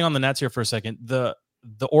 staying on the Nats here for a second, the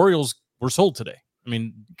Orioles were sold today. I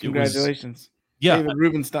mean, congratulations, David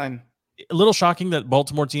Rubenstein. A little shocking that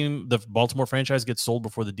the Baltimore franchise gets sold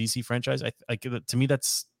before the DC franchise. To me,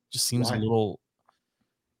 that's just seems a little.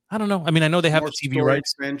 I don't know. I mean, I know they have the TV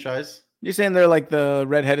rights. Franchise. You're saying they're like the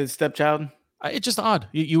redheaded stepchild? It's just odd.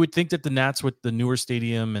 You would think that the Nats, with the newer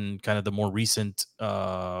stadium and kind of the more recent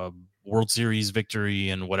World Series victory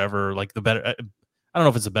and whatever, like the better. I don't know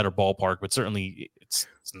if it's a better ballpark, but certainly it's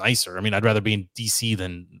nicer. I mean, I'd rather be in DC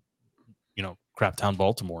than crap town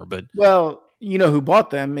Baltimore. But who bought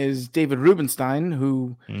them is David Rubenstein,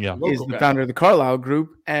 who is the founder of the Carlyle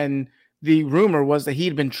Group, and the rumor was that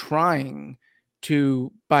he'd been trying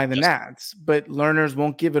to buy the Nats, but Learners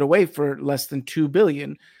won't give it away for less than $2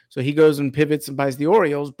 billion. So he goes and pivots and buys the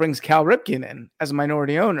Orioles, brings Cal Ripken in as a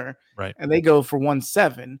minority owner, right? And they go for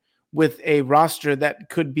 1.7 with a roster that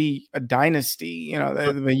could be a dynasty.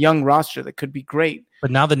 The young roster that could be great. But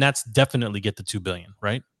now the Nats definitely get the $2 billion,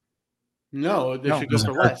 right? No, they should go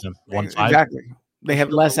for less. 1.5. Exactly. They have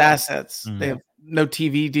less assets. Mm-hmm. They have no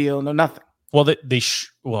TV deal, no nothing. Well,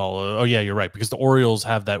 you're right, because the Orioles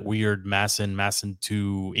have that weird Masson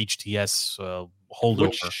 2 HTS holdover,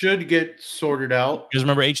 which should get sorted out. You guys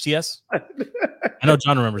remember HTS? I know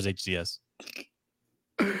John remembers HTS.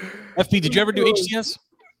 FP, did you ever do HTS?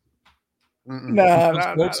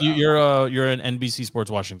 No. You're an NBC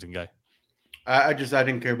Sports Washington guy. I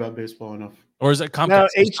didn't care about baseball enough. Or is it Comcast? No,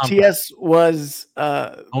 HTS was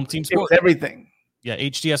home team sport. It was everything. Yeah,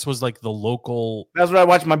 HTS was like the local. That's where I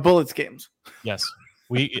watched my Bullets games. Yes,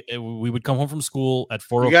 we would come home from school at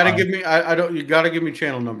 4:05. You gotta give me. I don't. You gotta give me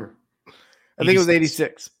channel number. I think it was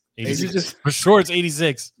 86. 86. For sure, it's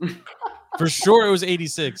 86. For sure, it was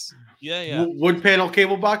 86. Yeah. Wood panel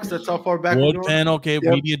cable box. That's how far back. Wood panel cable.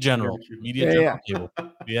 Yep. Media General. Cable.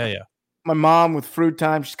 Yeah. my mom with fruit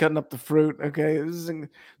time. She's cutting up the fruit. Okay,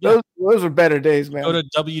 those are better days, man. Go to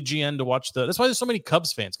WGN to watch that's why there's so many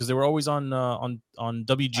Cubs fans, because they were always on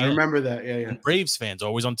WGN. I remember that. Yeah. And Braves fans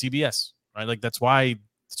always on TBS, right? Like that's why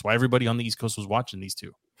everybody on the East Coast was watching these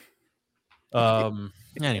two.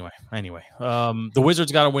 Anyway, the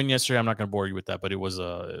Wizards got a win yesterday. I'm not going to bore you with that, but it was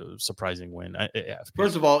a surprising win.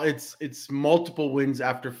 First of all, it's multiple wins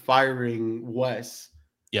after firing Wes.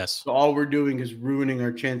 Yes. So all we're doing is ruining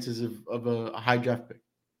our chances of a high draft pick,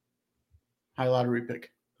 high lottery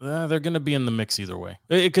pick. They're going to be in the mix either way,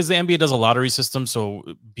 because the NBA does a lottery system. So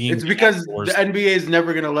it's because the NBA is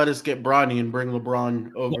never going to let us get Bronny and bring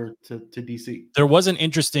LeBron over to DC. There was an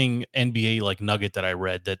interesting NBA like nugget that I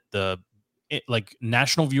read that like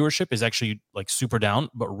national viewership is actually like super down,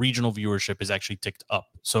 but regional viewership is actually ticked up.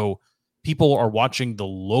 So people are watching the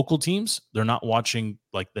local teams. They're not watching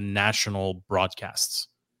like the national broadcasts,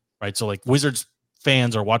 right? So like Wizards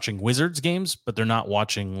fans are watching Wizards games, but they're not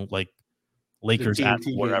watching like Lakers at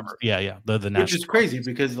wherever. Games. Yeah. The national, which is crazy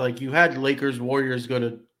because like you had Lakers Warriors go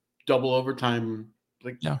to double overtime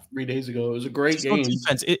 3 days ago. It was a great game. No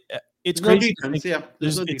defense. It's crazy. No defense.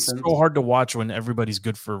 It's so hard to watch when everybody's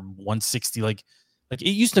good for 160. Like it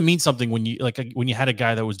used to mean something when you had a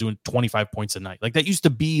guy that was doing 25 points a night. Like that used to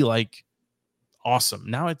be like awesome.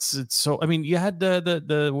 Now it's so. I mean, you had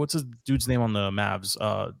the what's his dude's name on the Mavs?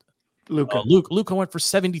 Luka. Luka went for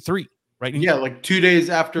 73. Right? And 2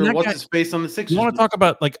 days after what's his face on the Sixers. You want to talk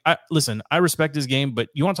about I respect his game, but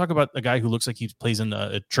you want to talk about a guy who looks like he plays in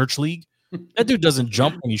a church league. That dude doesn't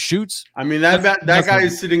jump when he shoots. I mean, that guy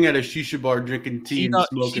is sitting at a shisha bar drinking tea and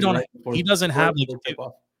smoking. He doesn't have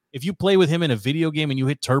if you play with him in a video game and you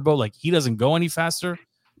hit turbo, like he doesn't go any faster.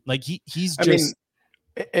 Like he's just.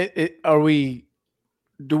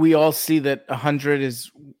 Do we all see that 100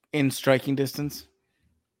 is in striking distance?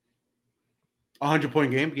 100-point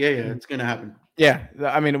game? Yeah, it's going to happen. Yeah,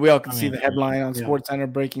 I mean, we all can see the headline on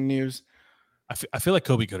SportsCenter, breaking news. I feel like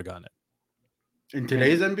Kobe could have gotten it. In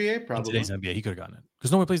today's NBA? Probably. In today's NBA, he could have gotten it.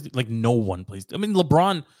 Because no one plays. I mean,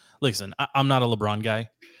 LeBron, listen, I'm not a LeBron guy,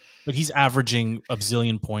 but he's averaging a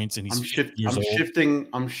zillion points and I'm shifting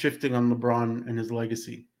on LeBron and his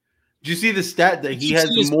legacy. Did you see the stat that he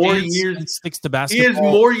has more years sticks to basketball? He has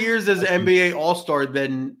more years as an NBA All-Star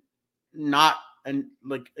than not an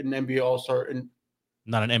NBA All-Star and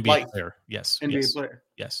not an NBA player. Yes. NBA player.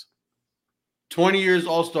 Yes. 20 years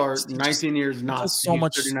All-Star, 19 years not. So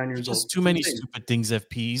much. 39 years old. Too many stupid things.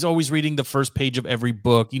 FP. He's always reading the first page of every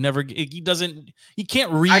book. He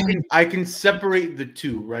can't read. I can separate the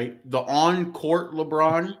two, right? The on-court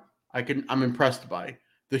LeBron, I'm impressed by.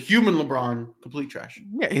 The human LeBron, complete trash.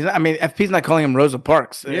 Yeah, FP's not calling him Rosa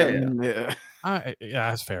Parks. Yeah,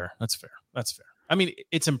 that's fair. That's fair. I mean,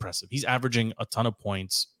 it's impressive. He's averaging a ton of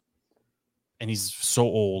points, and he's so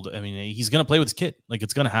old. I mean, he's gonna play with his kid. Like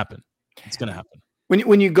it's gonna happen. It's gonna happen.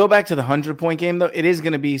 When you go back to the 100-point game, though, it is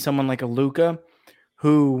gonna be someone like a Luka,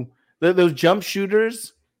 who those jump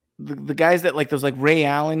shooters, the guys that like those like Ray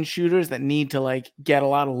Allen shooters that need to like get a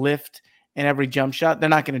lot of lift in every jump shot, they're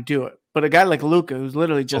not gonna do it. But a guy like Luka, who's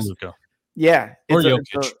literally just Luka. Yeah. Or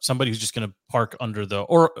Jokic, somebody who's just going to park under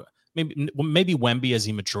or maybe Wemby as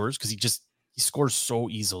he matures, because he scores so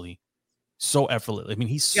easily, so effortlessly. I mean,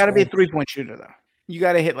 he's got to be a 3-point shooter, though. You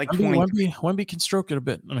got to hit like 20. Wemby can stroke it a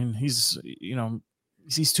bit. I mean, he's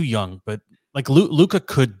too young, but like Luka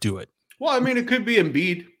could do it. Well, I mean, it could be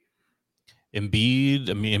Embiid.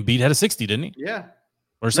 Embiid had a 60, didn't he? Yeah.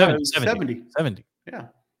 Or 70. 70. Yeah.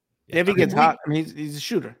 If he gets hot, I mean, he's a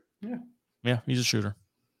shooter. Yeah, he's a shooter.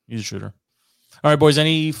 All right, boys.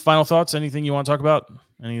 Any final thoughts? Anything you want to talk about?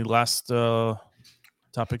 Any last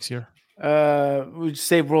topics here? We'd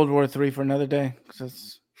save World War III for another day.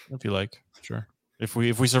 If you like, sure. If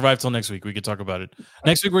we survive till next week, we could talk about it.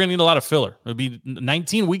 Next week, we're gonna need a lot of filler. It'll be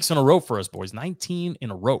 19 weeks in a row for us, boys. 19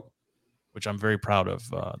 in a row, which I'm very proud of.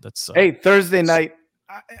 Hey, Thursday night.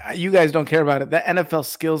 You guys don't care about it. That NFL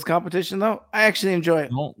skills competition, though, I actually enjoy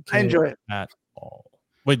it. I enjoy it at all.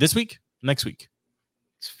 Wait, this week? Next week?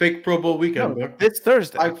 It's fake Pro Bowl weekend. No, it's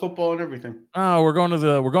Thursday. Flag football and everything. Oh, we're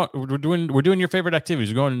doing your favorite activities.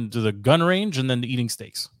 We're going to the gun range and then eating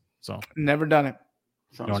steaks. So never done it.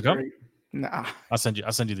 You want to go? Nah. I'll send you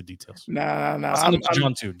the details. No. I'll send it to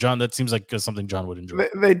John too. John, that seems like something John would enjoy.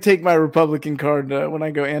 They'd take my Republican card when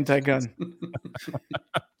I go anti-gun.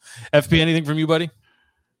 FP, anything from you, buddy?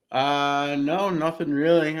 No, nothing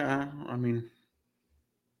really. I mean,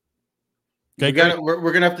 okay,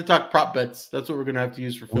 we're gonna have to talk prop bets. That's what we're gonna have to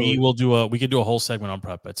use for Philly. We could do a whole segment on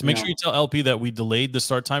prop bets. Make sure you tell LP that we delayed the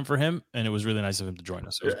start time for him, and it was really nice of him to join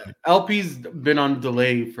us. LP's been on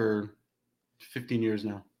delay for 15 years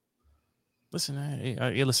now. Listen,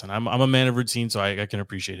 listen. I'm a man of routine, so I can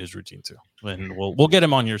appreciate his routine too. And we'll get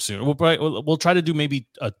him on here soon. We'll try to do maybe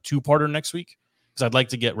a 2-parter next week because I'd like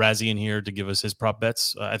to get Razzie in here to give us his prop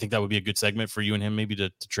bets. I think that would be a good segment for you and him maybe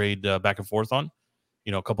to trade back and forth on.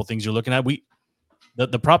 A couple things you're looking at.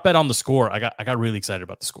 The prop bet on the score. I got really excited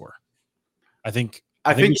about the score. I think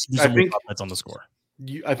we should do some more prop bets on the score.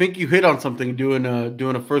 I think you hit on something doing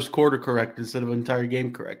a first quarter correct instead of an entire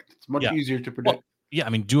game correct. It's much easier to predict. Well, yeah, I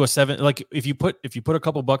mean, do a 7. Like if you put a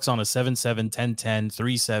couple bucks on a 7-7, 10-10,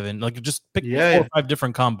 3-7, like just pick 4 or 5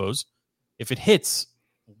 different combos. If it hits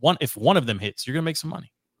if one of them hits, you're gonna make some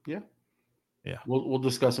money. Yeah. Yeah. We'll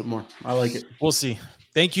discuss it more. I like it. We'll see.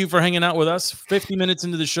 Thank you for hanging out with us. 50 minutes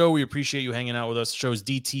into the show, we appreciate you hanging out with us. The show is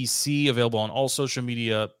DTC, available on all social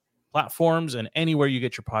media platforms and anywhere you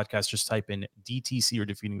get your podcast. Just type in DTC or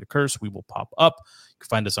Defeating the Curse. We will pop up. You can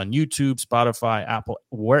find us on YouTube, Spotify, Apple,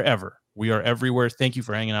 wherever. We are everywhere. Thank you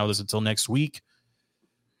for hanging out with us. Until next week,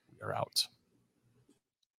 we are out.